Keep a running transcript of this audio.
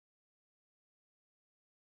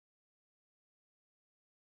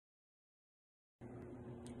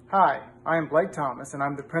Hi, I am Blake Thomas and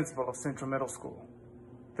I'm the principal of Central Middle School.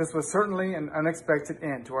 This was certainly an unexpected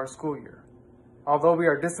end to our school year. Although we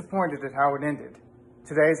are disappointed at how it ended,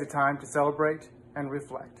 today is a time to celebrate and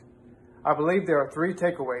reflect. I believe there are 3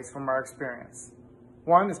 takeaways from our experience.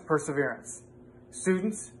 1 is perseverance.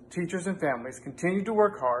 Students, teachers, and families continued to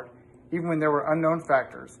work hard even when there were unknown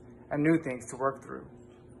factors and new things to work through.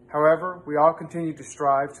 However, we all continue to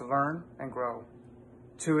strive to learn and grow.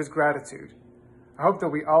 2 is gratitude. I hope that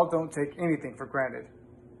we all don't take anything for granted,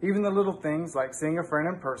 even the little things like seeing a friend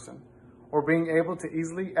in person or being able to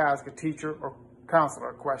easily ask a teacher or counselor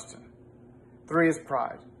a question. 3 is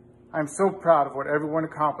pride. I am so proud of what everyone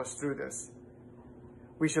accomplished through this.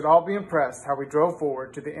 We should all be impressed how we drove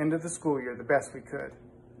forward to the end of the school year the best we could.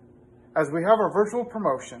 As we have our virtual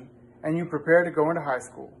promotion and you prepare to go into high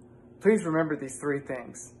school, please remember these 3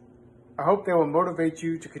 things. I hope they will motivate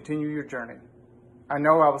you to continue your journey. I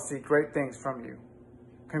know I will see great things from you.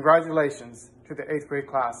 Congratulations to the 8th grade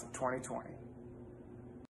class of 2020.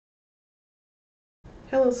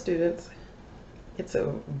 Hello students. It's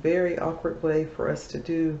a very awkward way for us to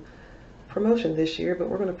do promotion this year, but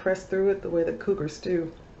we're going to press through it the way that Cougars do.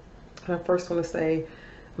 And I first want to say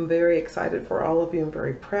I'm very excited for all of you. I'm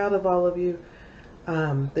very proud of all of you.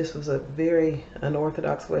 This was a very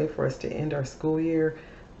unorthodox way for us to end our school year,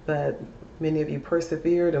 but many of you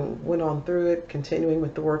persevered and went on through it, continuing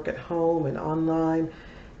with the work at home and online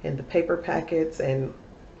and the paper packets, and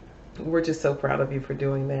we're just so proud of you for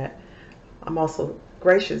doing that. I'm also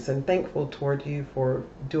gracious and thankful toward you for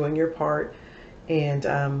doing your part, and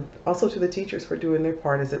also to the teachers for doing their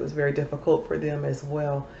part, as it was very difficult for them as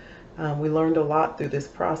well. We learned a lot through this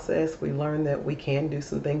process. We learned that we can do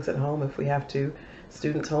some things at home if we have to.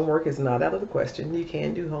 Students' homework is not out of the question. You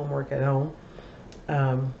can do homework at home.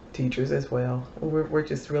 Teachers as well. We're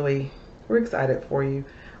just really, we're excited for you.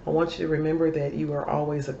 I want you to remember that you are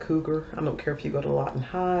always a Cougar. I don't care if you go to Lawton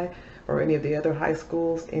High or any of the other high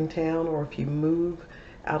schools in town, or if you move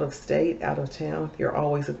out of state, out of town, you're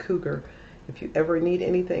always a Cougar. If you ever need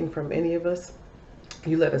anything from any of us,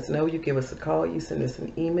 you let us know. You give us a call, you send us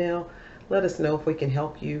an email, let us know if we can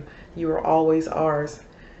help you. You are always ours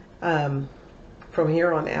from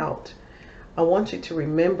here on out. I want you to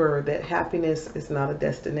remember that happiness is not a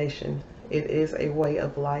destination. It is a way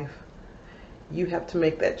of life. You have to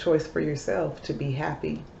make that choice for yourself to be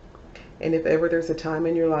happy. And if ever there's a time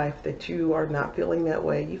in your life that you are not feeling that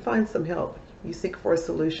way, you find some help. You seek for a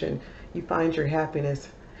solution. You find your happiness,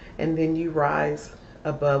 and then you rise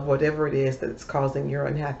above whatever it is that's causing your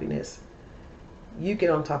unhappiness. You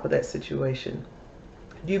get on top of that situation.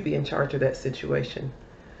 You be in charge of that situation.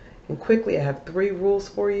 And quickly, I have 3 rules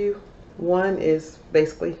for you. 1 is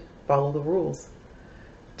basically follow the rules.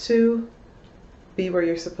 2, be where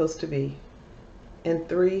you're supposed to be. And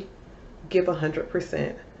 3, give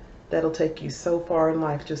 100%. That'll take you so far in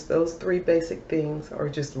life. Just those 3 basic things are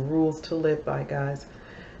just rules to live by, guys.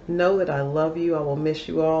 Know that I love you. I will miss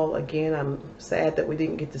you all. Again, I'm sad that we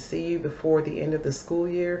didn't get to see you before the end of the school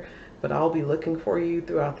year, but I'll be looking for you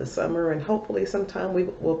throughout the summer, and hopefully sometime we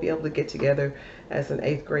will be able to get together as an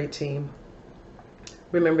 8th grade team.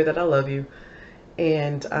 Remember that I love you,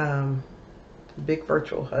 and big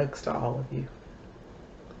virtual hugs to all of you.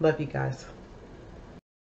 Love you guys.